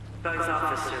Both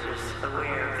officers,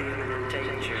 aware of the imminent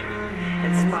danger,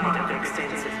 in spite of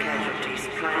extensive casualties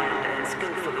planned and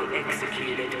skillfully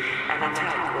executed, an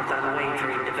attack with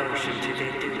unwavering devotion to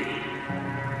their duty.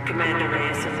 Commander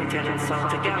Reyes and Lieutenant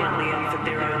Salter gallantly offered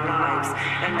their own lives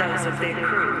and those of their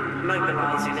crew,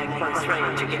 mobilizing at close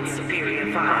range against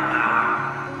superior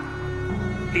firepower.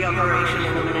 The operation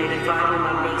eliminated vital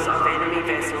numbers of enemy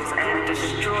vessels and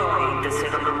destroyed the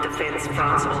settlement defense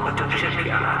France orbital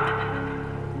shipyard.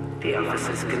 The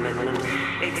officer's commitment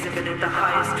exhibited the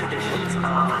highest traditions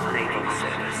of naval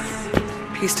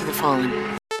service. Peace to the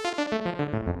fallen.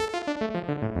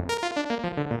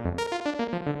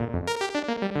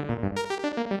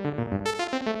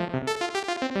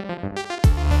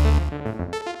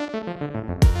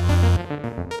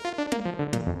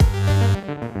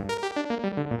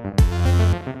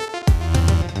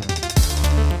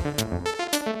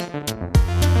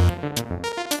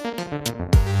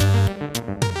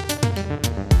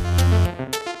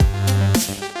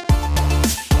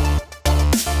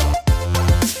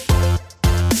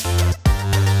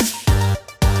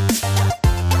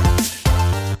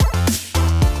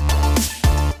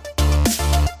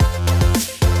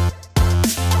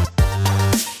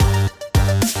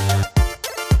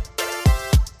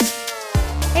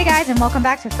 And welcome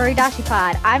back to Furry Dashi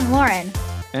Pod. I'm Lauren.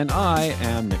 And I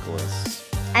am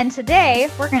Nicholas. And today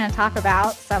we're going to talk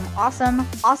about some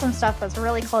awesome stuff that's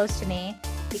really close to me,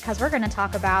 because we're going to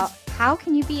talk about how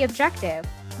can you be objective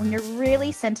when you're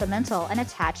really sentimental and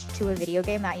attached to a video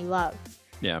game that you love.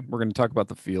 Yeah, we're going to talk about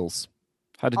the feels.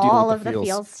 How to deal all with of the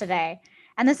feels today.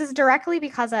 And this is directly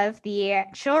because of the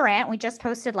chill rant we just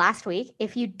posted last week.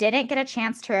 If you didn't get a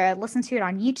chance to listen to it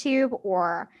on YouTube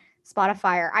or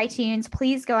Spotify or iTunes,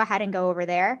 please go ahead and go over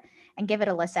there and give it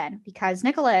a listen, because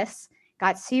Nicholas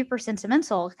got super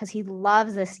sentimental because he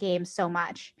loves this game so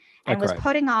much and was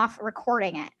putting off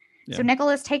recording it. Yeah. So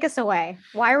Nicholas, take us away.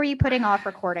 Why were you putting off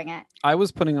recording it? I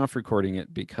was putting off recording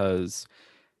it because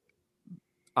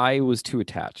I was too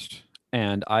attached.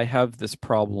 And I have this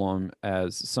problem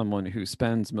as someone who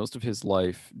spends most of his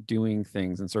life doing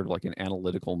things in sort of like an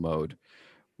analytical mode,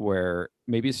 where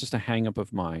maybe it's just a hang up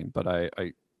of mine, but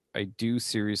I do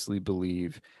seriously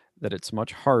believe that it's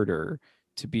much harder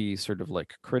to be sort of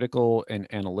like critical and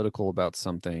analytical about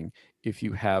something if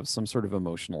you have some sort of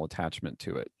emotional attachment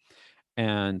to it.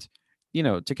 And, you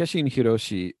know, Takeshi and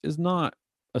Hiroshi is not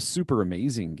a super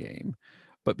amazing game,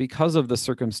 but because of the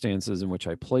circumstances in which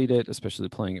I played it, especially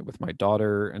playing it with my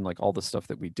daughter and like all the stuff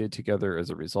that we did together as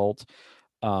a result,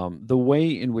 the way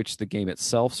in which the game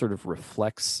itself sort of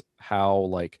reflects how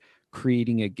like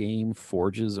creating a game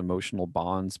forges emotional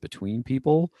bonds between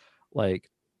people, like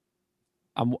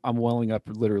I'm welling up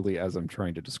literally as I'm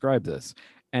trying to describe this.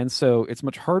 And so it's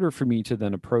much harder for me to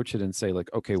then approach it and say like,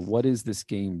 okay, what is this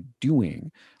game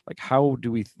doing? Like, how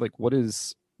do we, like, what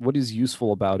is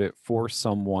useful about it for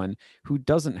someone who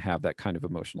doesn't have that kind of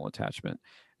emotional attachment?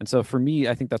 And so for me,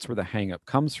 I think that's where the hang up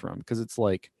comes from, because it's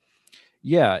like,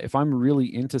 yeah, if I'm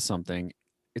really into something,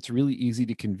 it's really easy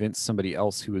to convince somebody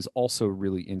else who is also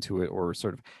really into it or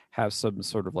sort of have some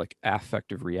sort of like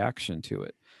affective reaction to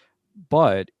it.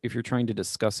 But if you're trying to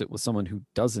discuss it with someone who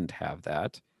doesn't have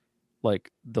that,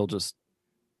 like they'll just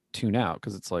tune out,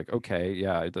 because it's like, okay,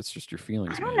 yeah, that's just your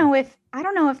feelings. I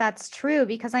don't know if that's true,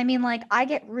 because I mean, like, I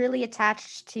get really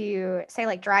attached to, say,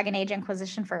 like Dragon Age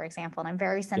Inquisition, for example, and I'm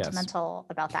very sentimental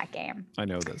about that game. I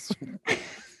know this.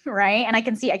 Right? And I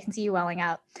can see you welling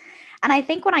up. And I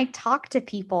think when I talk to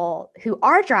people who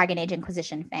are Dragon Age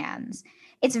Inquisition fans,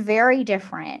 it's very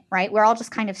different, right? We're all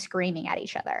just kind of screaming at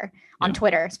each other on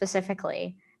Twitter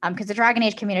specifically, because the Dragon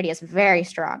Age community is very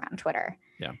strong on Twitter.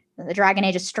 Yeah, the Dragon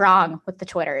Age is strong with the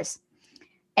Twitters.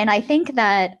 And I think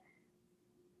that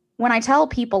when I tell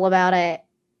people about it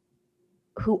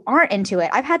who aren't into it,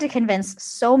 I've had to convince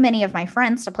so many of my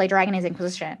friends to play Dragon Age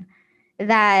Inquisition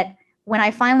that when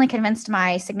I finally convinced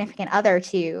my significant other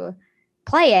to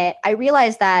play it, I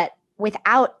realized that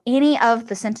without any of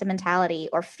the sentimentality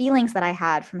or feelings that I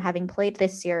had from having played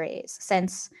this series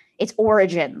since its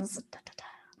origins,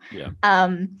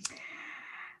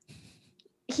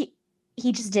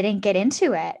 he just didn't get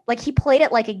into it. Like, he played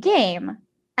it like a game.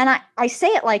 And I say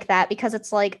it like that because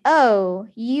it's like, oh,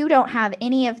 you don't have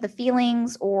any of the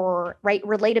feelings or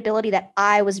relatability that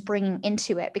I was bringing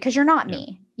into it, because you're not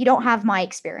me. You don't have my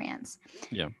experience.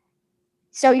 Yeah.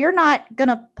 So you're not going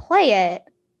to play it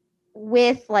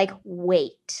with like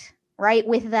weight, right?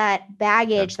 With that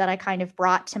baggage that I kind of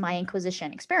brought to my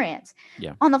Inquisition experience.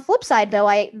 Yeah. On the flip side, though,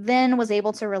 I then was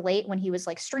able to relate when he was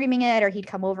like streaming it or he'd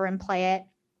come over and play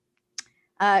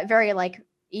it very like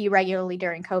irregularly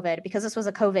during COVID, because this was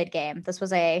a COVID game. This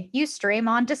was you stream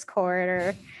on Discord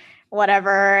or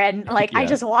whatever. And like, I Yeah.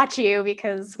 just watch you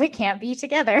because we can't be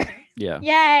together. Yeah.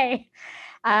 Yay.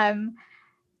 And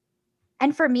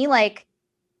for me, like,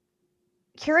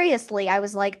 curiously, I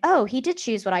was like, oh, he did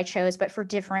choose what I chose, but for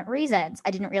different reasons.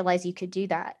 I didn't realize you could do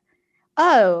that.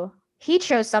 Oh, he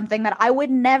chose something that I would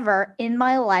never in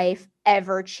my life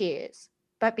ever choose.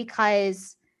 But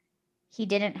because he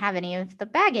didn't have any of the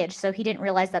baggage, so he didn't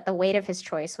realize that the weight of his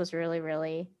choice was really,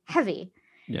 really heavy.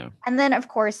 Yeah. And then, of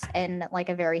course, in like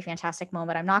a very fantastic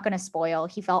moment, I'm not going to spoil,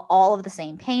 he felt all of the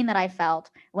same pain that I felt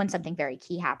when something very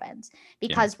key happens.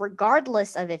 Because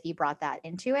regardless of if you brought that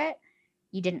into it,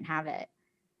 you didn't have it.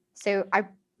 So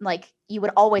you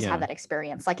would always have that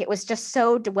experience. Like, it was just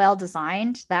so well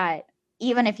designed that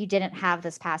even if you didn't have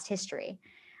this past history.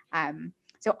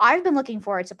 So I've been looking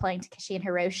forward to playing Takeshi and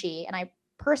Hiroshi, and I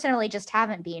personally just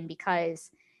haven't been,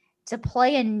 because to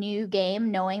play a new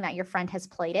game knowing that your friend has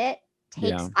played it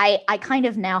takes, I kind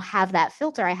of now have that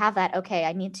filter. I have that, okay,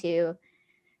 I need to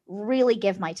really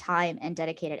give my time and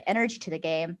dedicated energy to the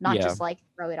game, not just like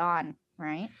throw it on,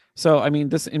 right? So, I mean,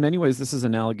 this in many ways, this is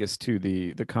analogous to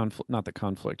the conflict, not the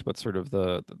conflict, but sort of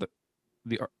the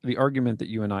argument that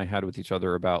you and I had with each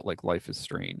other about like Life is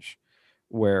Strange,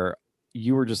 where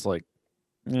you were just like,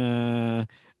 and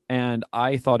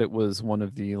I thought it was one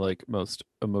of the like most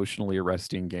emotionally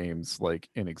arresting games like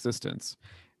in existence.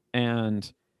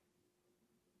 And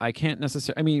I can't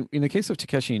necessarily, I mean, in the case of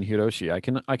Takeshi and Hiroshi,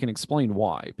 I can explain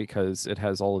why, because it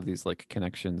has all of these like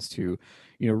connections to,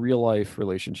 real life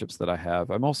relationships that I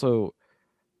have. I'm also,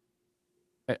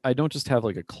 I don't just have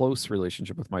like a close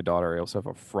relationship with my daughter. I also have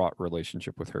a fraught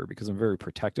relationship with her because I'm very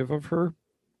protective of her.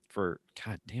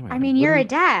 God damn it. I mean, you're a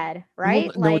dad, right?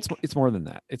 Well, no, it's more than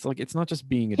that. It's like, it's not just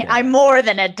being a dad. I'm more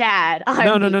than a dad.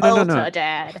 I'm no, ultra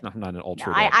dad. I'm not an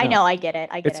ultra no, dad. I know, I get it.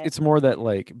 It's more that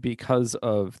like, because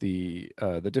of the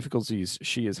difficulties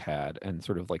she has had and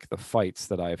sort of like the fights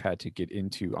that I've had to get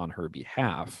into on her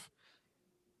behalf,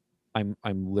 I'm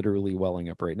literally welling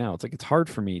up right now. It's like, it's hard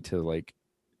for me to like,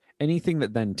 anything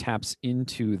that then taps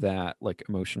into that like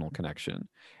emotional connection.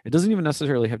 It doesn't even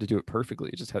necessarily have to do it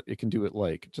perfectly. It just it can do it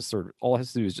like, just sort of, all it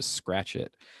has to do is just scratch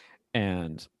it,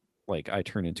 and like I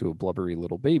turn into a blubbery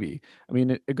little baby. I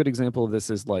mean, a good example of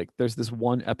this is like, there's this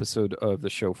one episode of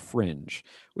the show Fringe,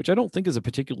 which I don't think is a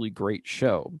particularly great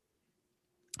show,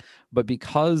 but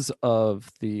because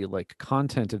of the like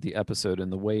content of the episode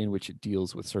and the way in which it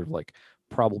deals with sort of like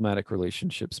problematic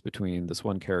relationships between this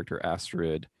one character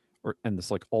Astrid, and this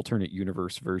like alternate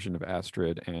universe version of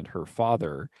Astrid and her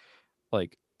father,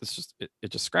 like this just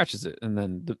it just scratches it. And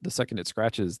then the second it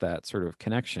scratches that sort of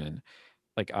connection,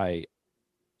 like I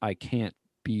can't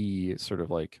be sort of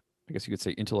like, I guess you could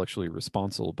say, intellectually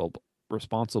responsible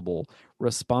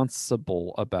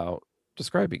about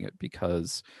describing it,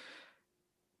 because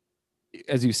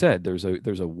as you said, there's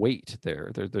a weight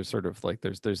there. There's sort of like,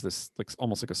 there's this like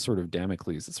almost like a sort of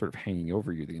Damocles that's sort of hanging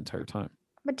over you the entire time.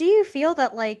 But do you feel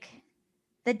that like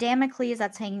the Damocles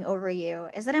that's hanging over you,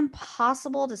 is it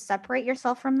impossible to separate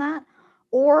yourself from that?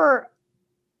 Or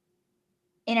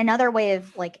in another way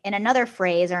of like, in another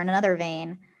phrase or in another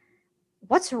vein,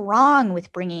 what's wrong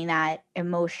with bringing that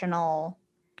emotional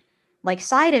like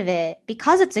side of it,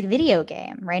 because it's a video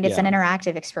game, right? It's an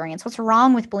interactive experience. What's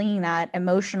wrong with bringing that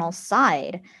emotional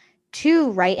side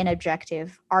to write an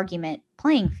objective argument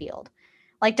playing field?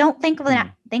 Like, don't think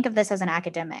of this as an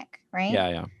academic, right?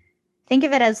 Yeah. Think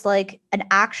of it as like an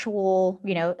actual,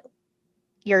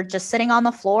 you're just sitting on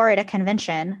the floor at a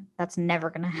convention. That's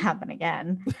never going to happen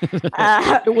again.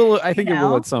 It will. I think it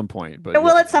will at some point. But it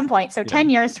will at some point. So 10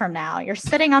 years from now, you're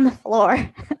sitting on the floor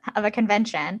of a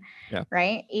convention,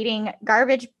 right? Eating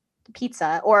garbage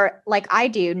pizza, or like I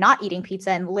do, not eating pizza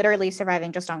and literally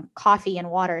surviving just on coffee and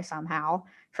water somehow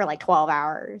for like 12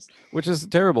 hours. Which is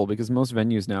terrible, because most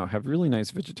venues now have really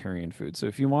nice vegetarian food. So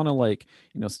if you want to like,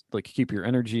 like keep your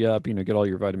energy up, get all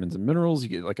your vitamins and minerals, you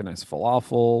get like a nice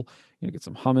falafel, get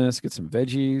some hummus, get some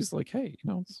veggies, like, hey,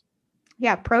 it's...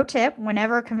 Yeah. Pro tip,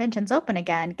 whenever conventions open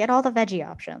again, get all the veggie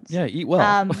options. Yeah. Eat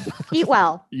well. Eat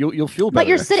well. You'll feel better.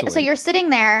 But you're sitting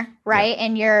there, right?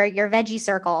 In your veggie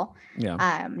circle,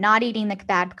 not eating the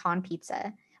bad pecan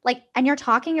pizza. Like, and you're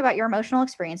talking about your emotional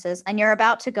experiences, and you're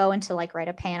about to go into like write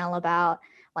a panel about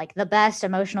like the best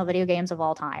emotional video games of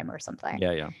all time or something.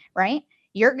 Yeah. Right?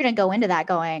 You're going to go into that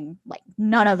going like,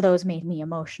 none of those made me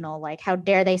emotional. Like, how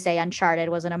dare they say Uncharted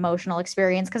was an emotional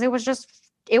experience? Because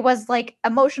it was like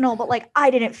emotional, but like I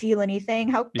didn't feel anything.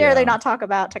 How dare they not talk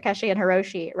about Takeshi and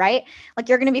Hiroshi, right? Like,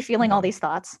 you're going to be feeling all these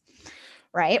thoughts.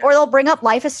 Right? Or they'll bring up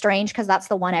Life is Strange because that's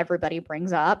the one everybody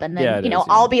brings up. And then,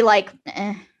 I'll be like,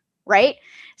 right?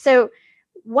 So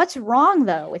what's wrong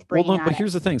though with Well, bringing no, but that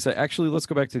here's the thing. So actually, let's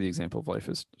go back to the example of Life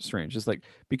is Strange. It's like,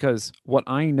 because what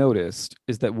I noticed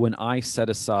is that when I set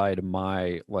aside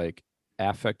my like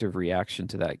affective reaction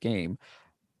to that game,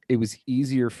 it was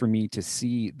easier for me to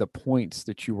see the points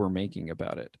that you were making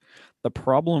about it. The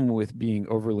problem with being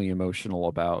overly emotional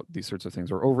about these sorts of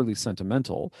things or overly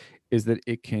sentimental is that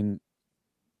it can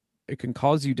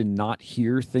cause you to not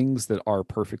hear things that are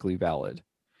perfectly valid.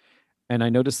 And I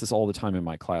notice this all the time in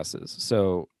my classes.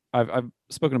 So I've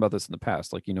spoken about this in the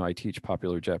past. Like, I teach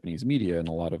popular Japanese media in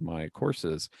a lot of my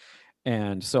courses.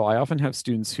 And so I often have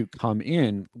students who come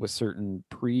in with certain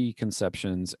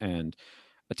preconceptions and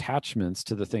attachments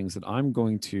to the things that I'm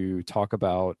going to talk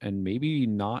about and maybe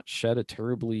not shed a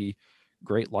terribly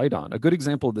great light on. A good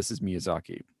example of this is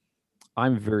Miyazaki.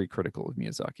 I'm very critical of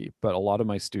Miyazaki, but a lot of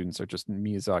my students are just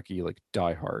Miyazaki like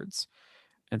diehards.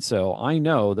 And so I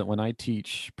know that when I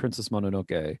teach Princess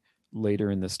Mononoke later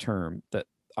in this term, that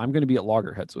I'm going to be at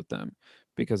loggerheads with them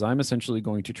because I'm essentially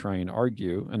going to try and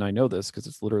argue, and I know this because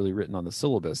it's literally written on the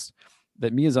syllabus,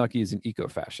 that Miyazaki is an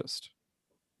eco-fascist.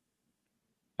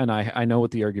 And I know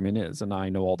what the argument is, and I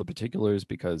know all the particulars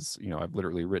because I've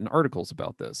literally written articles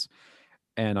about this,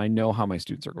 and I know how my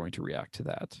students are going to react to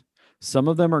that. Some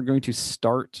of them are going to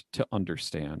start to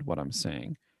understand what I'm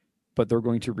saying, but they're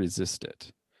going to resist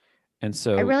it. And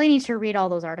so I really need to read all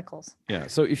those articles. Yeah.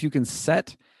 So if you can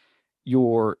set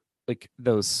your like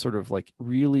those sort of like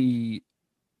really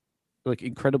like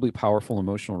incredibly powerful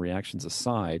emotional reactions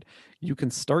aside, you can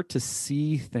start to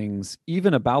see things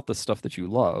even about the stuff that you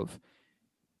love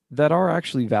that are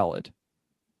actually valid.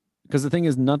 Because the thing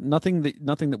is, nothing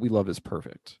that we love is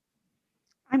perfect.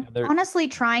 I'm honestly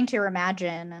trying to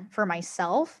imagine for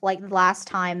myself, like the last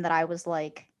time that I was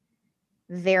like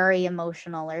very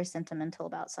emotional or sentimental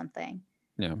about something.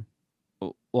 Yeah.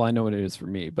 Well, I know what it is for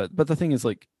me, but the thing is,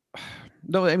 like,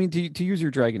 no, I mean to use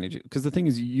your Dragon Age, because the thing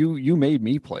is, you made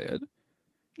me play it.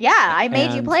 Yeah, I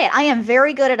made you play it. I am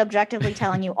very good at objectively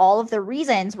telling you all of the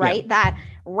reasons, right? That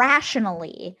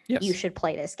rationally you should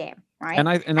play this game, right?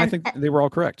 And I think they were all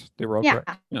correct. They were all correct.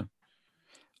 Yeah.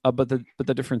 But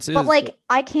the difference is, but like,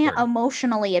 I can't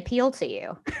emotionally appeal to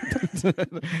you.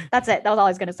 That's it. That was all I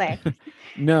was gonna say.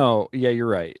 No, yeah, you're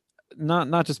right.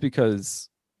 Not just because.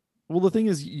 Well, the thing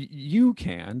is, you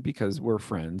can because we're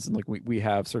friends and like we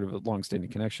have sort of a long-standing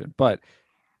connection, but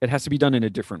it has to be done in a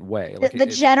different way. Like the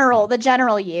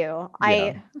general you.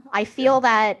 Yeah. I feel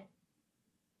that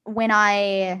when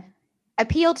I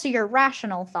appeal to your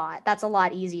rational thought, that's a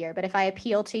lot easier. But if I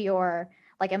appeal to your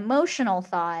like emotional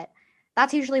thought,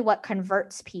 that's usually what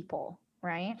converts people,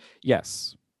 right?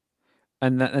 Yes.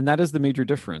 And that is the major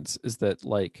difference, is that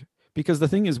like, because the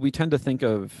thing is, we tend to think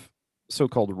of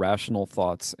so-called rational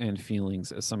thoughts and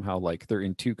feelings as somehow like they're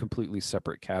in two completely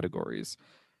separate categories,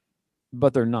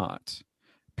 but they're not.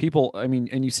 People, I mean,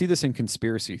 and you see this in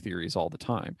conspiracy theories all the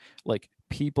time. Like,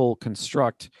 people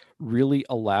construct really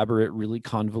elaborate, really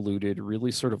convoluted,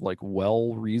 really sort of like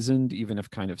well-reasoned, even if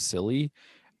kind of silly,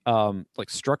 like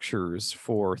structures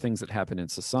for things that happen in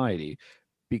society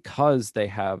because it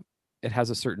has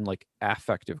a certain like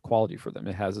affective quality for them.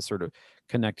 It has a sort of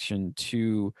connection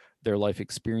to their life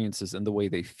experiences and the way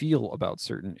they feel about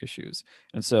certain issues.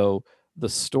 And so the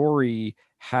story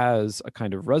has a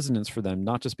kind of resonance for them,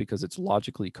 not just because it's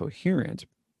logically coherent,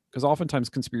 because oftentimes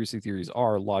conspiracy theories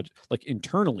are like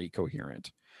internally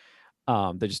coherent.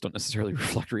 They just don't necessarily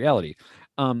reflect reality.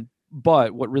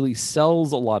 But what really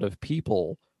sells a lot of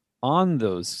people on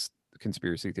those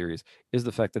conspiracy theories is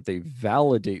the fact that they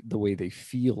validate the way they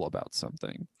feel about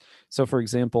something. So for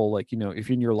example, like,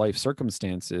 if in your life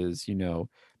circumstances,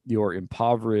 you're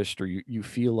impoverished or you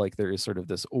feel like there is sort of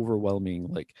this overwhelming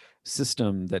like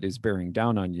system that is bearing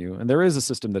down on you, and there is a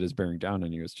system that is bearing down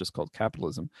on you, it's just called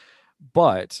capitalism,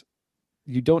 but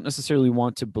you don't necessarily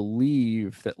want to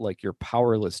believe that like you're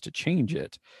powerless to change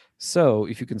it. So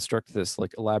if you construct this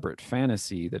like elaborate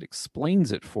fantasy that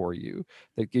explains it for you,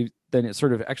 then it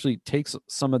sort of actually takes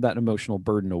some of that emotional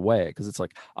burden away, because it's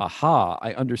like, aha,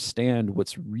 I understand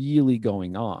what's really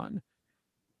going on.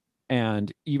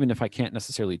 And even if I can't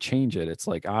necessarily change it, it's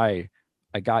like I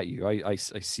got you. I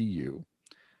see you.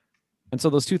 And so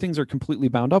those two things are completely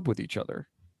bound up with each other.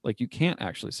 Like, you can't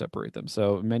actually separate them.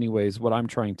 So in many ways, what I'm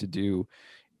trying to do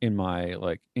in my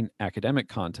like in academic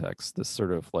context, this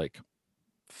sort of like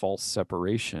false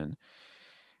separation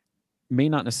may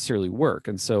not necessarily work.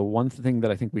 And so one thing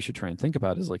that I think we should try and think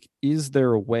about is like, is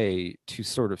there a way to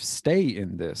sort of stay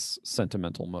in this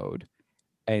sentimental mode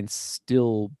and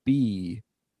still be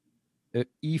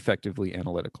effectively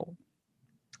analytical?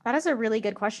 That is a really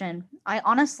good question. I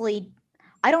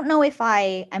don't know if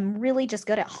I am really just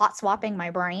good at hot swapping my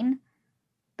brain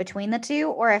between the two,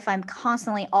 or if I'm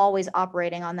constantly always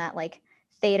operating on that like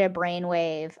theta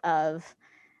brainwave of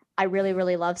I really,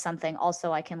 really love something.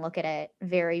 Also, I can look at it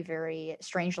very, very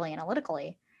strangely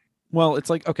analytically. Well, it's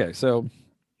like, okay, so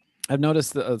I've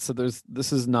noticed that so this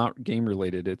is not game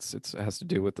related. It has to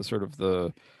do with the sort of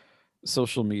the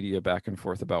social media back and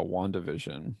forth about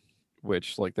WandaVision,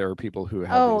 which like there are people who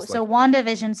have Oh, these so like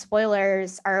WandaVision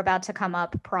spoilers are about to come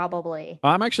up probably.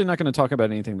 I'm actually not going to talk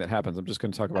about anything that happens. I'm just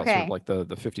going to talk about sort of Okay. like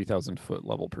the 50,000 foot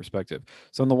level perspective.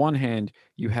 So on the one hand,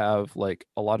 you have like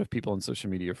a lot of people on social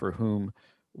media for whom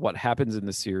what happens in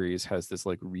the series has this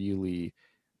like really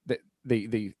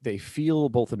they feel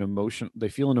both they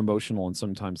feel an emotional and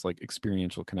sometimes like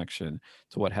experiential connection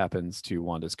to what happens to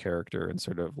Wanda's character, and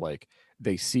sort of like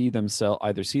they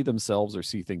either see themselves or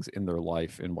see things in their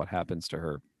life in what happens to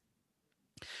her.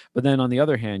 But then on the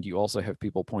other hand, you also have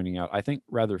people pointing out, I think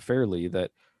rather fairly, that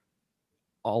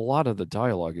a lot of the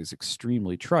dialogue is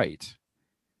extremely trite,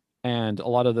 and a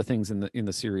lot of the things in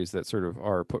the series that sort of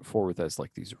are put forward as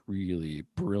like these really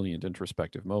brilliant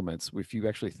introspective moments, if you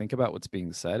actually think about what's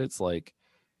being said, it's like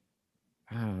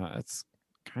it's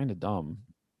kind of dumb,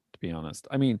 to be honest.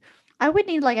 I mean, I would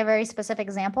need like a very specific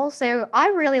example. So I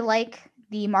really like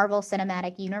the Marvel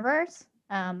Cinematic Universe.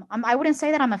 I wouldn't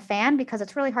say that I'm a fan because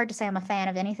it's really hard to say I'm a fan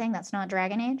of anything that's not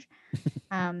Dragon Age.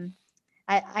 Um,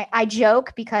 I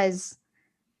joke because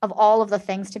of all of the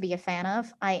things to be a fan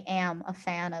of, I am a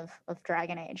fan of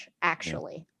Dragon Age,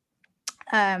 actually.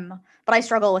 But I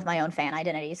struggle with my own fan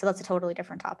identity, so that's a totally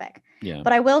different topic. yeah,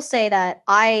 But I will say that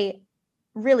I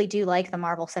really do like the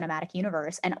Marvel Cinematic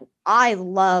Universe, and I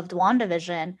loved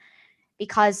WandaVision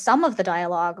because some of the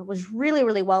dialogue was really,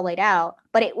 really well laid out,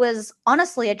 but it was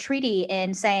honestly a treaty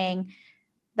in saying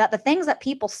that the things that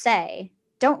people say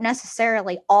don't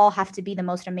necessarily all have to be the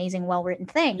most amazing, well-written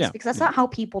things, Yeah, because that's yeah. not how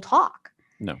people talk.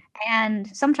 No.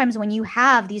 And sometimes when you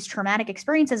have these traumatic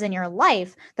experiences in your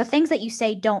life, the things that you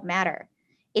say don't matter.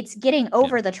 It's getting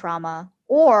over the trauma,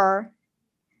 or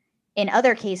in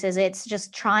other cases, it's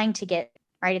just trying to get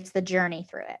right. It's the journey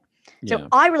through it. So Yeah.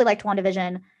 I really liked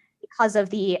WandaVision because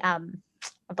of the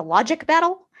logic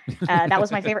battle. That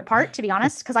was my favorite part, to be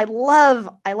honest, because I love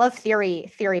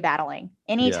theory battling.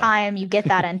 Anytime you get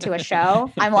that into a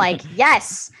show, I'm like,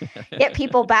 yes, get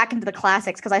people back into the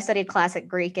classics, because I studied classic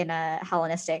Greek and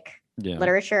Hellenistic Yeah.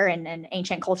 literature and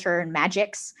ancient culture and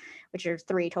magics, which are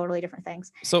three totally different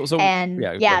things. So And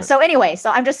yeah, go yeah, ahead. so anyway, so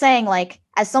I'm just saying, like,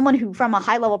 as someone who from a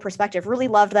high level perspective really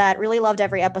loved that, really loved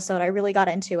every episode, I really got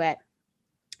into it,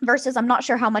 versus I'm not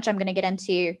sure how much I'm going to get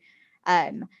into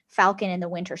Falcon and the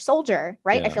Winter Soldier,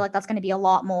 right? I Yeah. feel like that's going to be a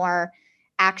lot more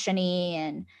actiony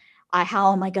and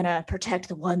how am I going to protect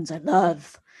the ones I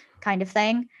love kind of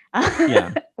thing.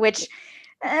 Yeah. Which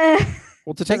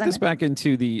Well, to take this doesn't- back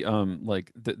into the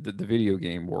like the video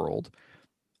game world,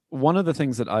 one of the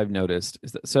things that I've noticed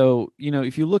is that, so, you know,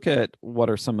 if you look at what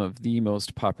are some of the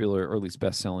most popular or at least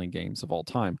best-selling games of all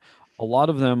time, a lot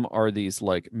of them are these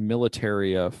like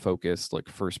militaria focused like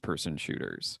first-person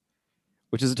shooters,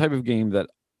 which is a type of game that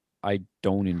I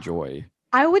don't enjoy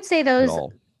I would say at those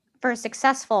all. for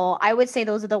successful, I would say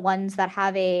those are the ones that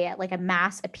have a like a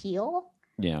mass appeal,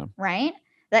 Yeah. right?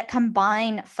 That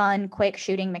combine fun, quick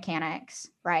shooting mechanics,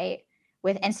 right?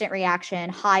 With instant reaction,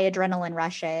 high adrenaline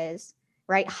rushes,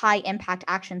 right? High impact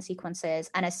action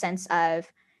sequences, and a sense of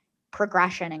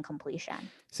progression and completion.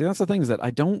 See, that's the thing, is that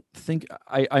I don't think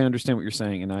I understand what you're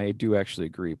saying, and I do actually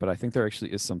agree, but I think there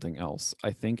actually is something else.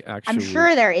 I think actually I'm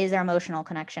sure there is an emotional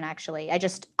connection, actually.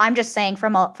 I'm just saying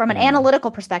from an Yeah.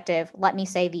 analytical perspective, let me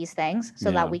say these things so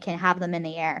Yeah. that we can have them in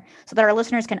the air, so that our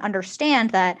listeners can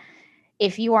understand that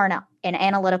if you are an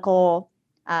analytical,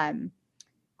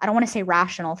 I don't want to say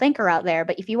rational thinker out there,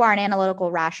 but if you are an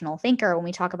analytical, rational thinker, when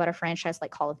we talk about a franchise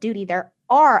like Call of Duty, there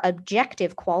are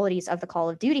objective qualities of the Call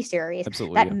of Duty series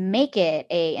Absolutely, that yeah. make it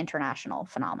a international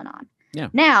phenomenon. Yeah.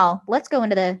 Now, let's go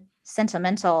into the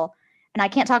sentimental, and I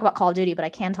can't talk about Call of Duty, but I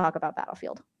can talk about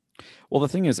Battlefield. Well, the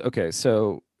thing is, okay,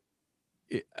 so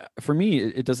for me,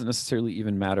 it doesn't necessarily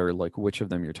even matter like which of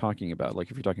them you're talking about.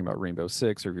 Like if you're talking about Rainbow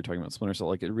Six or if you're talking about Splinter Cell,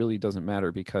 like it really doesn't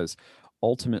matter, because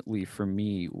ultimately for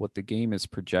me, what the game is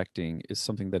projecting is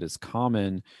something that is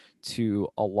common to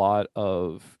a lot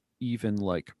of even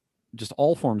like just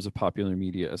all forms of popular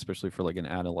media, especially for like an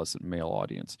adolescent male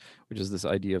audience, which is this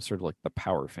idea of sort of like the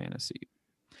power fantasy.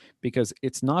 Because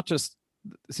it's not just,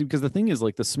 see, because the thing is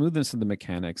like the smoothness of the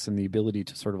mechanics and the ability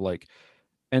to sort of like,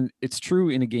 and it's true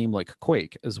in a game like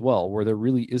Quake as well, where there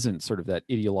really isn't sort of that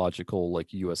ideological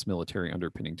like US military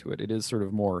underpinning to it. It is sort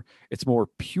of more, it's more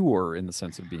pure in the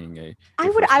sense of being a I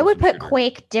would first-person put shooter.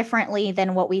 Quake differently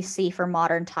than what we see for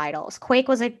modern titles. Quake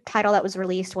was a title that was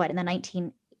released in the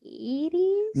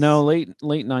 80s? No, late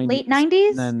 90s. Late 90s?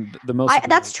 And then the most.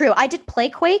 That's true. I did play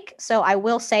Quake, so I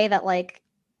will say that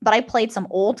but I played some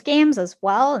old games as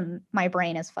well, and my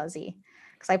brain is fuzzy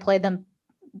because I played them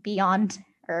beyond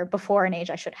or before an age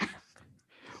I should have.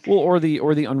 Well, or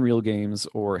the Unreal games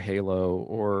or Halo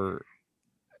or.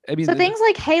 I mean, so things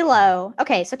like Halo.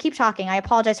 Okay, so keep talking. I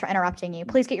apologize for interrupting you.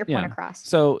 Please get your point across.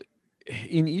 So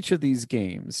in each of these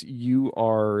games, you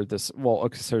are this. Well,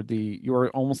 okay, so you are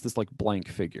almost this like blank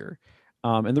figure.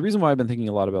 And the reason why I've been thinking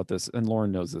a lot about this, and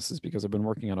Lauren knows this, is because I've been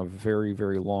working on a very,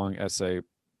 very long essay,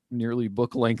 nearly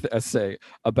book-length essay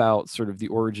about sort of the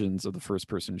origins of the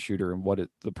first-person shooter and what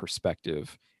the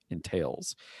perspective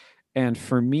entails. And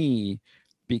for me,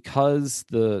 because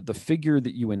the figure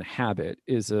that you inhabit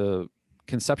is a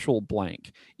conceptual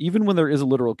blank, even when there is a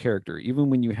literal character, even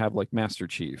when you have like Master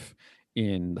Chief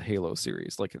in the Halo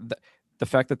series, like the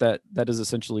fact that is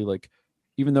essentially like,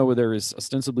 even though there is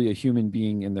ostensibly a human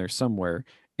being in there somewhere,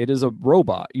 it is a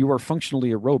robot. You are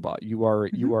functionally a robot. You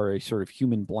are a sort of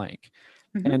human blank.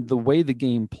 And the way the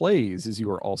game plays is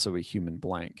you are also a human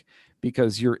blank,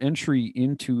 because your entry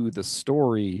into the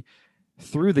story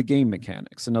through the game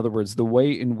mechanics, in other words, the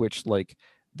way in which like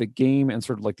the game and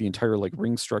sort of like the entire like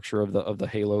ring structure of the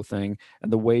Halo thing,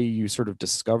 and the way you sort of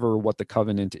discover what the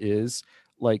Covenant is,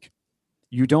 like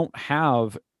you don't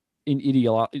have an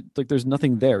ideology, like there's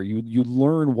nothing there. You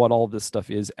learn what all this stuff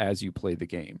is as you play the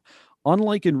game.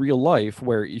 Unlike in real life,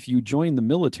 where if you join the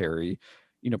military,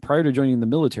 prior to joining the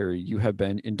military, you have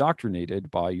been indoctrinated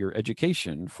by your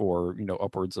education for,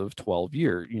 upwards of 12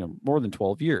 years, more than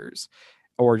 12 years,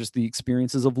 or just the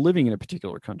experiences of living in a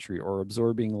particular country, or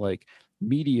absorbing like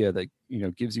media that,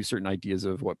 gives you certain ideas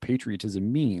of what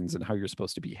patriotism means and how you're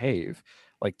supposed to behave.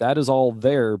 Like that is all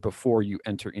there before you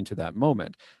enter into that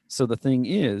moment. So the thing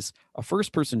is, a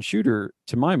first-person shooter,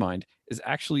 to my mind, is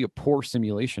actually a poor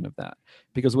simulation of that,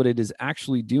 because what it is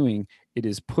actually doing, it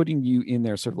is putting you in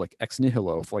there sort of like ex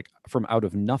nihilo, like from out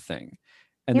of nothing,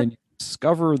 and then you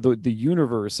discover the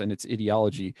universe and its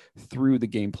ideology through the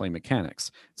gameplay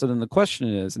mechanics. So then the question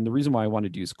is, and the reason why I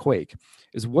wanted to use Quake,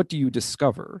 is what do you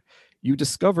discover? You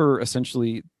discover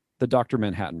essentially the Dr.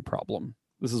 Manhattan problem.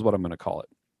 This is what I'm going to call it.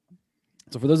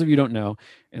 So for those of you who don't know,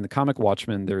 in the comic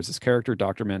Watchmen, there's this character,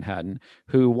 Dr. Manhattan,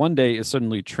 who one day is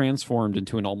suddenly transformed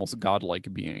into an almost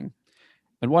godlike being.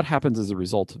 And what happens as a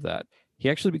result of that? He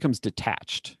actually becomes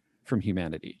detached from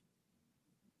humanity.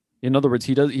 In other words,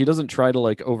 he doesn't try to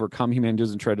like overcome humanity,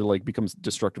 doesn't try to like become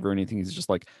destructive or anything. He's just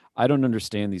like, I don't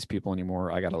understand these people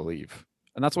anymore. I got to leave.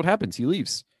 And that's what happens. He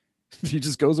leaves. He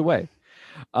just goes away.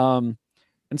 And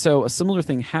so a similar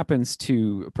thing happens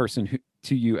to a person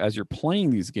to you as you're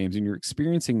playing these games and you're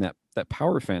experiencing that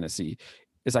power fantasy,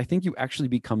 is I think you actually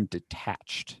become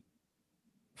detached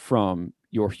from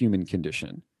your human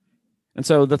condition. And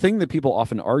so the thing that people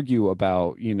often argue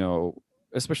about,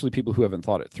 especially people who haven't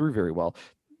thought it through very well,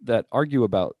 that argue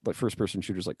about like first-person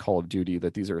shooters like Call of Duty,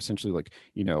 that these are essentially like,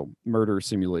 murder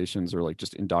simulations or like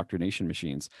just indoctrination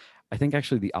machines. I think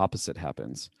actually the opposite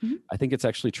happens. I think it's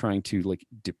actually trying to like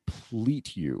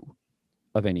deplete you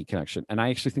of any connection. And I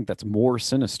actually think that's more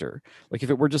sinister. Like if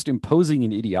it were just imposing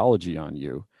an ideology on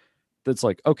you, that's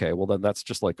like, okay, well then that's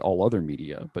just like all other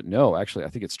media. But no, actually, I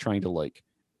think it's trying to like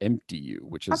empty you,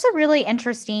 which is... That's a really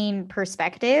interesting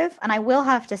perspective. And I will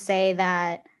have to say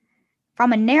that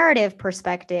from a narrative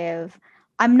perspective,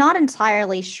 I'm not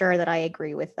entirely sure that I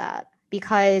agree with that,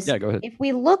 because go ahead. If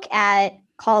we look at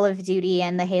Call of Duty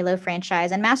and the Halo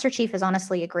franchise, and Master Chief is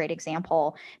honestly a great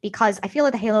example, because I feel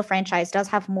like the Halo franchise does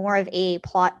have more of a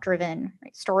plot-driven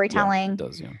storytelling. Yeah, it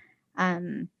does, yeah.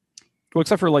 Well,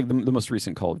 except for like the most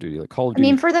recent Call of Duty, like Call of Duty. I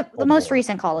mean, for the most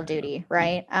recent Call of Duty,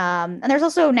 right? And there's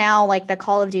also now like the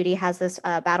Call of Duty has this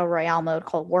battle royale mode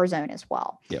called Warzone as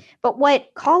well. Yeah. But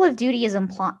what Call of Duty is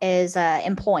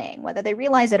employing, whether they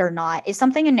realize it or not, is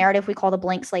something in narrative we call the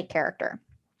blank slate character.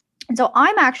 And so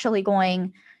I'm actually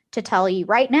going to tell you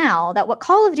right now that what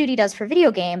Call of Duty does for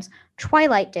video games,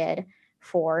 Twilight did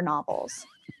for novels.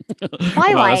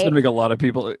 Twilight. Wow, that's gonna make a lot of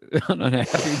people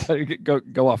unhappy.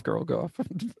 Go off, girl. Go off.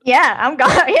 Yeah, I'm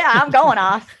going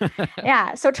off.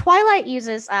 Yeah. So Twilight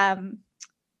uses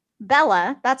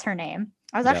Bella. That's her name.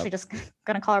 I was actually just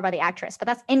gonna call her by the actress, but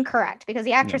that's incorrect because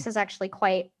the actress is actually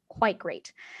quite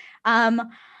great.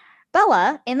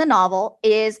 Bella in the novel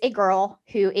is a girl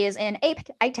who is in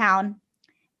a town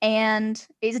and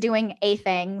is doing A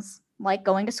things like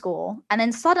going to school. And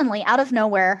then suddenly, out of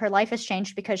nowhere, her life has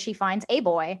changed because she finds a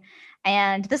boy.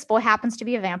 And this boy happens to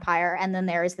be a vampire. And then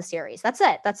there is the series. That's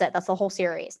it. That's the whole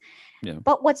series. Yeah.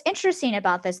 But what's interesting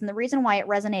about this, and the reason why it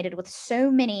resonated with so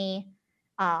many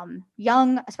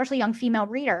especially young female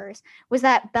readers, was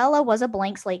that Bella was a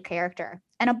blank slate character.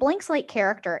 And a blank slate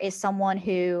character is someone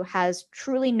who has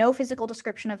truly no physical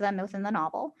description of them within the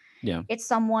novel. Yeah. It's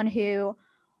someone who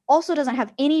also doesn't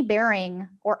have any bearing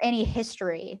or any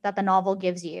history that the novel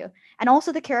gives you. And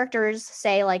also the characters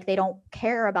say like they don't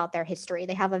care about their history.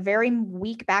 They have a very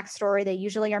weak backstory. They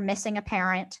usually are missing a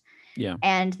parent. Yeah.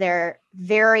 And they're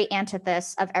very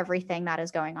antithesis of everything that is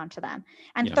going on to them.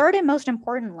 And Yeah. third and most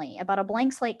importantly about a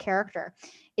blank slate character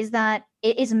is that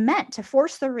it is meant to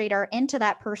force the reader into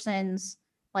that person's,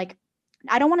 like,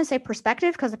 I don't want to say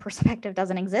perspective because the perspective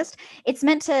doesn't exist. It's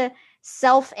meant to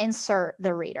self-insert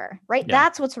the reader, right? Yeah.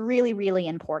 That's what's really, really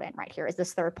important right here is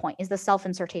this third point, is the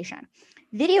self-insertion.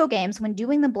 Video games, when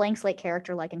doing the blank slate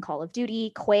character, like in Call of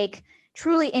Duty, Quake,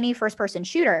 truly any first-person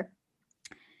shooter,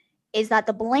 is that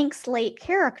the blank slate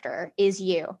character is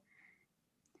you.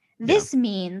 This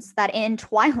means that in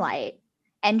Twilight,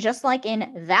 and just like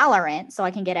in Valorant, so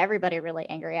I can get everybody really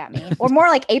angry at me, or more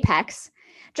like Apex,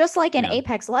 just like in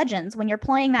Apex Legends, when you're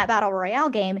playing that Battle Royale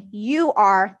game, you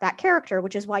are that character,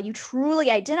 which is why you truly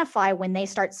identify when they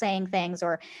start saying things,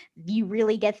 or you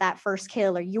really get that first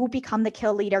kill, or you become the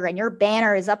kill leader and your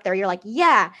banner is up there. You're like,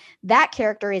 yeah, that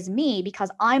character is me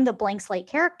because I'm the blank slate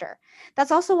character.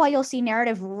 That's also why you'll see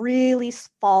narrative really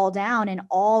fall down in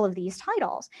all of these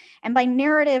titles. And by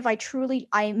narrative,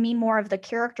 I mean more of the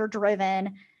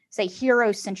character-driven, say,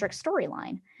 hero-centric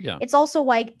storyline. Yeah. It's also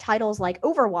why titles like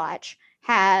Overwatch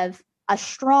have a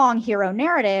strong hero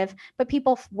narrative, but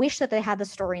people wish that they had the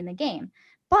story in the game.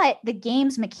 But the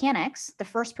game's mechanics, the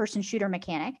first-person shooter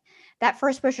mechanic, that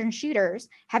first-person shooters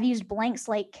have used blank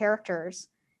slate characters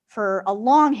for a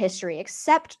long history,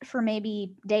 except for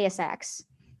maybe Deus Ex,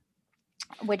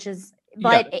 which is,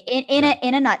 but in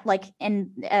a nut, like, and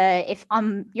if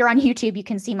you're on YouTube, you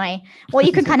can see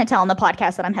you can kind of tell on the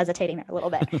podcast that I'm hesitating there a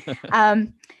little bit.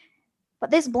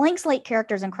 But this blank slate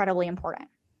character is incredibly important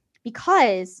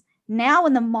because now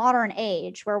in the modern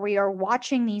age where we are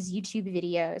watching these YouTube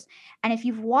videos, and if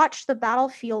you've watched the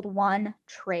Battlefield 1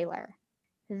 trailer,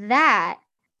 that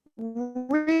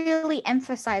really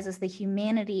emphasizes the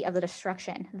humanity of the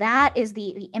destruction. That is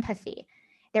the empathy.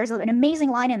 There's an amazing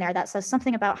line in there that says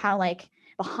something about how, like,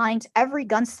 behind every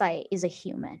gun sight is a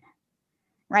human,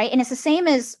 right? And it's the same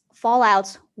as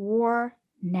Fallout's war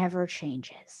never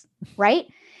changes, right?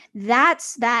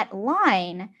 That's that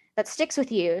line that sticks with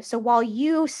you. So while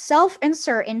you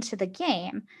self-insert into the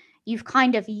game, you've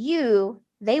kind of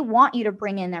they want you to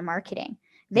bring in their marketing.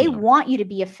 They want you to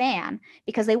be a fan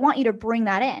because they want you to bring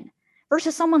that in.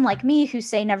 Versus someone like me who,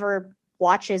 say, never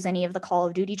watches any of the Call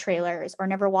of Duty trailers or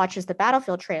never watches the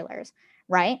Battlefield trailers,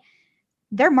 right?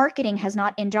 Their marketing has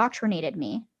not indoctrinated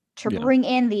me to bring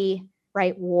in the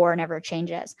right war never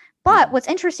changes. But what's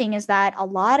interesting is that a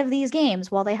lot of these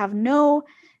games, while they have no,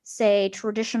 say,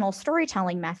 traditional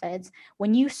storytelling methods,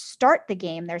 when you start the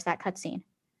game, there's that cutscene.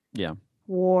 Yeah.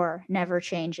 War never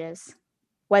changes.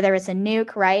 Whether it's a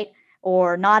nuke, right?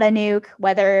 Or not a nuke,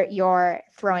 whether you're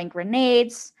throwing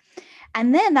grenades.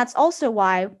 And then that's also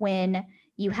why when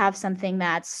you have something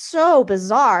that's so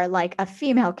bizarre, like a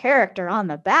female character on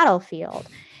the battlefield,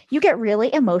 you get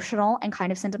really emotional and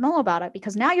kind of sentimental about it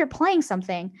because now you're playing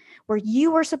something where you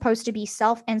were supposed to be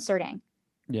self-inserting.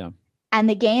 Yeah. And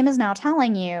the game is now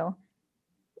telling you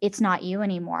it's not you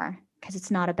anymore because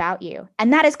it's not about you.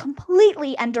 And that is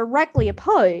completely and directly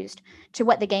opposed to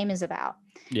what the game is about.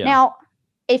 Yeah. Now,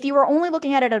 if you were only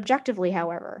looking at it objectively,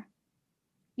 however,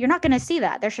 you're not going to see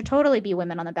that. There should totally be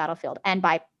women on the battlefield. And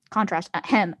by contrast,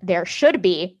 there should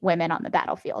be women on the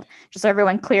battlefield, just so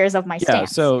everyone clears of my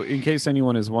stance. So in case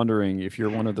anyone is wondering, if you're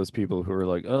one of those people who are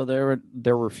like, oh,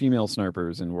 there were female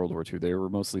snipers in World War II. They were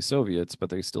mostly Soviets, but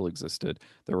they still existed.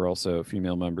 There were also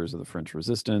female members of the French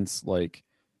Resistance. Like,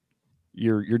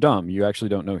 you're dumb. You actually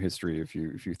don't know history if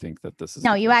you think that this is.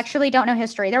 No, you actually don't know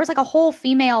history. There was like a whole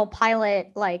female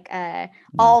pilot, like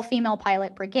all female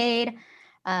pilot brigade.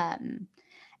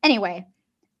 Anyway,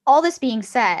 all this being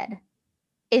said,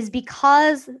 is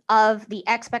because of the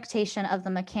expectation of the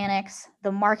mechanics,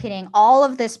 the marketing, all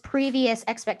of this previous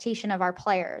expectation of our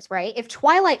players, right? If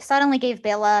Twilight suddenly gave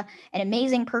Bella an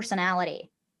amazing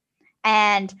personality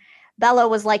and Bella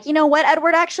was like, you know what,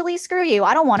 Edward, actually, screw you.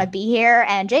 I don't want to be here.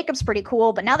 And Jacob's pretty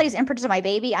cool, but now that he's imprinted to my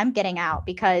baby, I'm getting out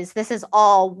because this is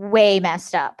all way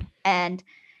messed up. And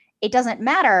it doesn't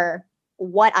matter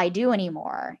what I do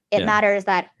anymore. It matters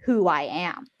that who I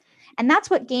am. And that's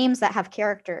what games that have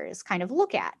characters kind of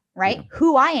look at, right? Yeah.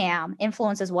 Who I am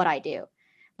influences what I do.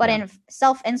 But in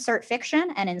self-insert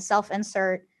fiction and in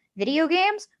self-insert video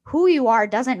games, who you are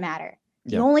doesn't matter.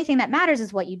 The only thing that matters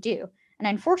is what you do. And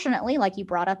unfortunately, like you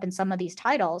brought up in some of these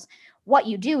titles, what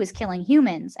you do is killing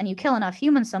humans, and you kill enough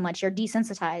humans so much you're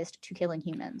desensitized to killing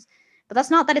humans. But that's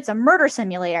not that it's a murder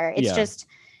simulator. It's just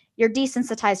you're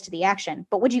desensitized to the action.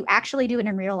 But would you actually do it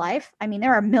in real life? I mean,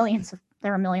 there are millions of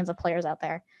players out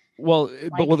there. Well,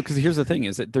 because here's the thing: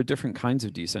 is that there are different kinds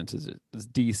of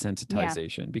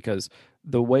desensitization. Because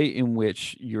the way in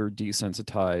which you're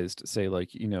desensitized, say,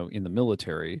 like in the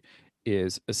military,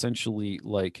 is essentially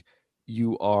like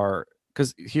you are.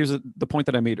 Because here's the point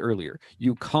that I made earlier: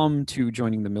 you come to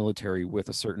joining the military with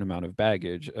a certain amount of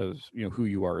baggage of who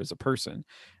you are as a person.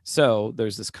 So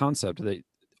there's this concept that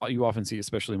you often see,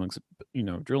 especially amongst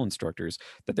drill instructors,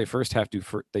 that they first have to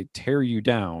they tear you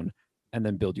down and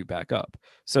then build you back up.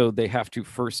 So they have to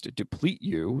first deplete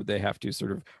you. They have to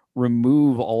sort of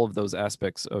remove all of those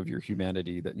aspects of your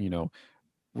humanity that,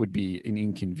 would be an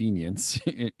inconvenience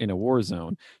in a war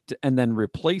zone, and then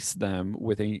replace them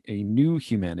with a new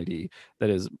humanity that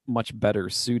is much better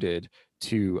suited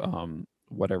to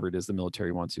whatever it is the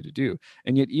military wants you to do.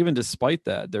 And yet, even despite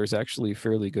that, there's actually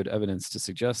fairly good evidence to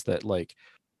suggest that, like,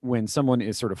 when someone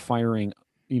is sort of firing,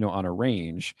 on a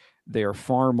range, they are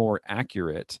far more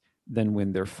accurate than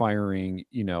when they're firing,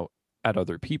 at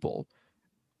other people.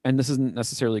 And this isn't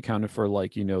necessarily accounted for,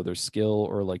 like, their skill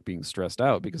or like being stressed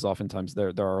out, because oftentimes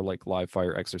there are like live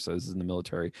fire exercises in the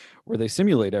military where they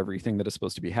simulate everything that is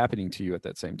supposed to be happening to you at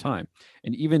that same time.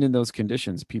 And even in those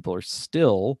conditions, people are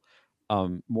still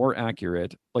more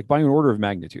accurate, like by an order of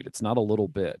magnitude. It's not a little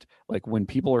bit. Like when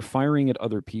people are firing at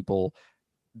other people,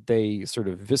 they sort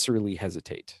of viscerally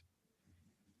hesitate.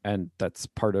 And that's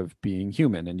part of being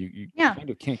human, and you kind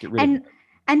of can't get rid of it.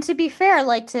 And to be fair,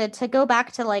 like to go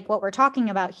back to like what we're talking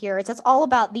about here, it's all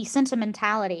about the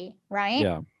sentimentality, right?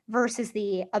 Yeah. Versus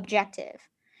the objective.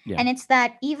 Yeah. And it's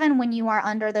that even when you are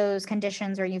under those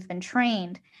conditions or you've been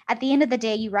trained, at the end of the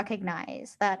day, you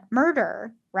recognize that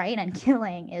murder, right, and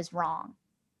killing is wrong,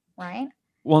 right?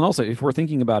 Well, and also, if we're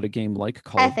thinking about a game like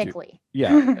Call of Duty,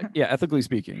 ethically. Ethically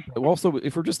speaking. But also,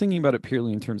 if we're just thinking about it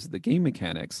purely in terms of the game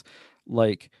mechanics,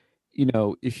 like,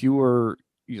 if you were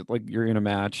like you're in a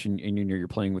match and you're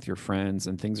playing with your friends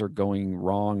and things are going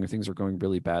wrong or things are going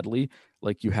really badly,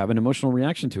 like you have an emotional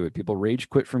reaction to it. People rage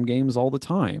quit from games all the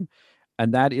time.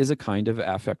 And that is a kind of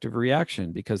affective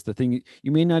reaction, because the thing,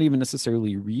 you may not even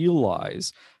necessarily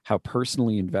realize how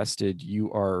personally invested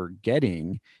you are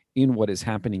getting in what is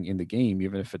happening in the game,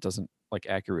 even if it doesn't like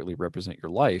accurately represent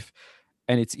your life.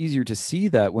 And it's easier to see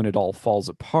that when it all falls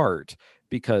apart,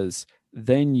 because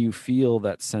then you feel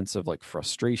that sense of like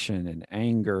frustration and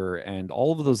anger and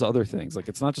all of those other things. Like,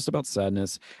 it's not just about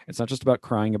sadness. It's not just about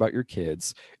crying about your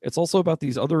kids. It's also about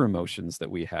these other emotions that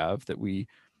we have that we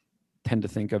tend to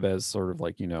think of as sort of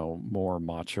like, more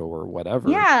macho or whatever.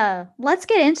 Yeah, let's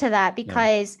get into that,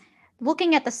 because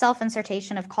looking at the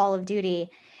self-insertion of Call of Duty,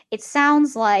 it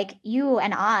sounds like you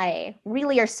and I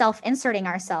really are self-inserting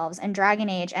ourselves in Dragon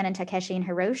Age and in Takeshi and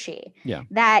Hiroshi. Yeah.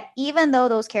 That even though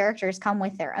those characters come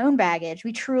with their own baggage,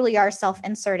 we truly are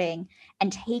self-inserting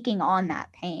and taking on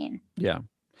that pain. Yeah.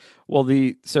 Well,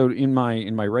 so in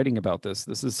my writing about this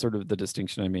is sort of the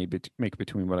distinction I make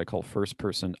between what I call first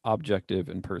person objective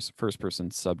and first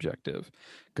person subjective.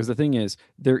 Because the thing is,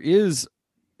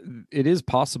 it is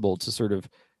possible to sort of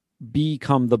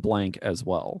become the blank as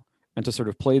well, and to sort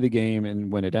of play the game,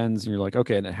 and when it ends and you're like,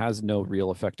 okay, and it has no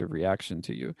real effective reaction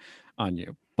on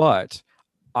you. But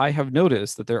I have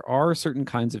noticed that there are certain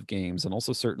kinds of games and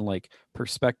also certain like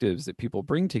perspectives that people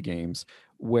bring to games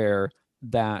where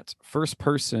that first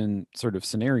person sort of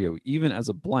scenario, even as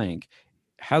a blank,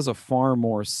 has a far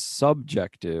more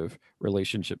subjective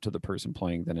relationship to the person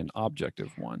playing than an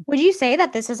objective one. Would you say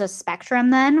that this is a spectrum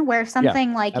then, where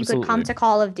something like you could come to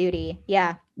Call of Duty?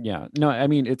 Yeah. No, I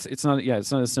mean, it's not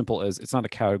as simple as, it's not a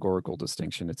categorical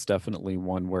distinction. It's definitely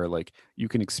one where like you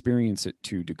can experience it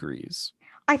to degrees.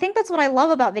 I think that's what I love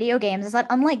about video games, is that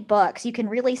unlike books, you can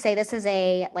really say this is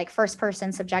a like first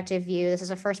person subjective view. This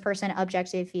is a first person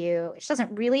objective view, which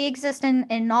doesn't really exist in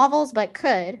novels, but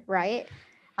could, right?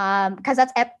 Because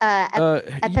that's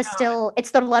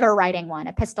it's the letter writing one,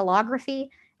 epistolography.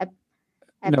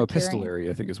 No, epistolary,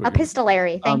 I think is what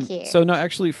epistolary. Thank you. So no,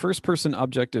 actually, first person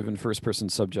objective and first person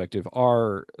subjective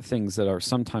are things that are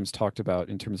sometimes talked about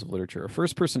in terms of literature. A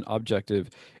first person objective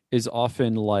is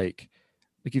often like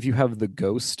if you have the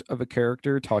ghost of a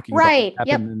character talking about what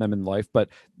happened to them in life, but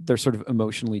they're sort of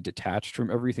emotionally detached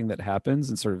from everything that happens,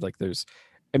 and sort of like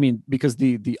because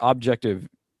the objective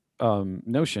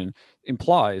notion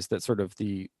implies that sort of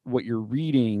what you're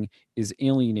reading is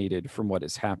alienated from what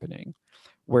is happening.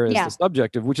 Whereas the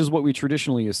subjective, which is what we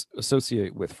traditionally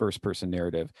associate with first person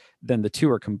narrative, then the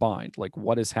two are combined. Like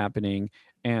what is happening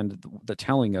and the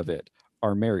telling of it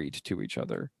are married to each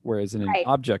other, whereas in an Right.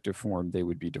 objective form, they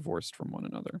would be divorced from one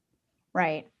another.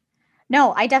 Right.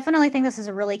 No, I definitely think this is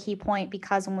a really key point,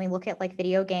 because when we look at like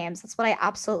video games, that's what I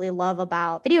absolutely love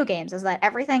about video games, is that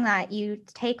everything that you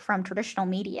take from traditional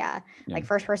media, Yeah. like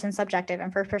first person subjective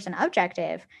and first person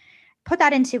objective, put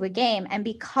that into a game. And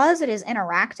because it is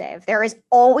interactive, there is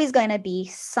always going to be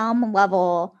some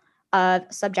level of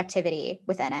subjectivity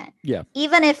within it. Yeah.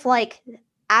 Even if like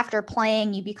after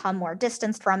playing, you become more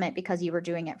distanced from it because you were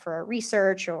doing it for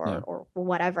research or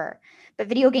whatever. But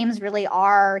video games really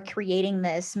are creating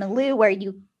this milieu where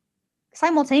you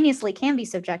simultaneously can be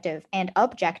subjective and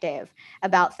objective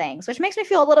about things, which makes me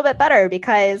feel a little bit better,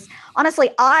 because honestly,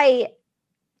 I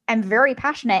am very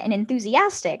passionate and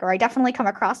enthusiastic, or I definitely come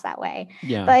across that way.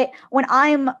 Yeah. But when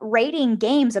I'm rating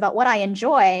games about what I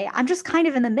enjoy, I'm just kind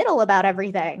of in the middle about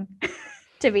everything,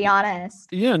 to be honest.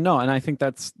 Yeah, no, and I think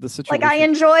that's the situation. Like I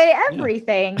enjoy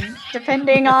everything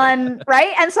depending on,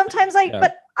 right? And sometimes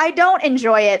but I don't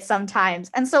enjoy it sometimes.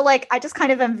 And so like, I just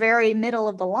kind of am very middle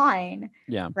of the line.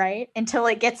 Yeah. Right. Until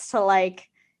it gets to like,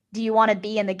 do you want to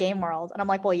be in the game world? And I'm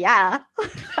like, well, yeah,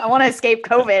 I want to escape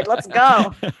COVID. Let's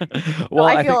go. Well,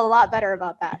 I feel a lot better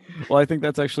about that. Well, I think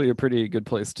that's actually a pretty good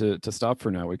place to stop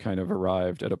for now. We kind of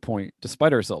arrived at a point,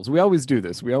 despite ourselves. We always do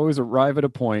this. We always arrive at a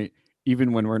point,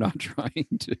 even when we're not trying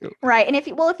to. Right. And if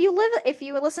you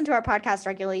listen to our podcast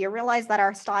regularly, you realize that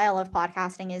our style of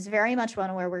podcasting is very much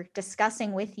one where we're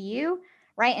discussing with you,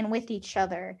 right, and with each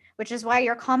other, which is why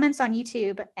your comments on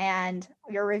YouTube and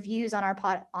your reviews on our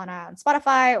on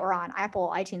Spotify or on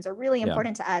Apple iTunes are really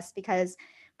important to us, because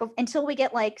until we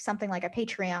get like something like a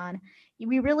Patreon,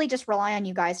 we really just rely on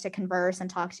you guys to converse and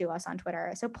talk to us on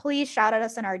Twitter. So please shout at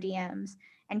us in our DMs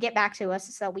and get back to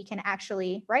us so we can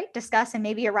actually discuss and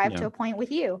maybe arrive to a point with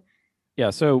you. Yeah.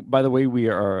 So by the way, we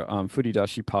are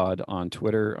Furidashi Pod on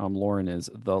Twitter. Lauren is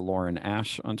the Lauren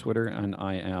Ash on Twitter, and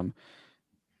I am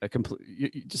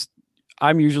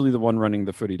I'm usually the one running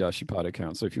the Furidashi Pod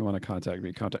account. So if you want to contact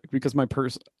me, because my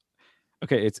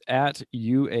okay, it's at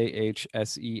UAHSENAA,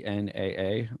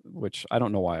 which I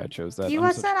don't know why I chose that.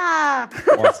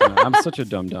 I'm such a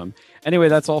dum-dum. Anyway,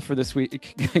 that's all for this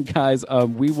week, guys.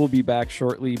 We will be back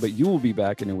shortly, but you will be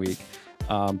back in a week.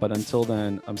 But until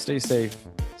then, stay safe,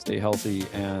 stay healthy,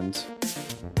 and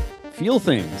feel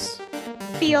things.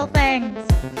 Feel things.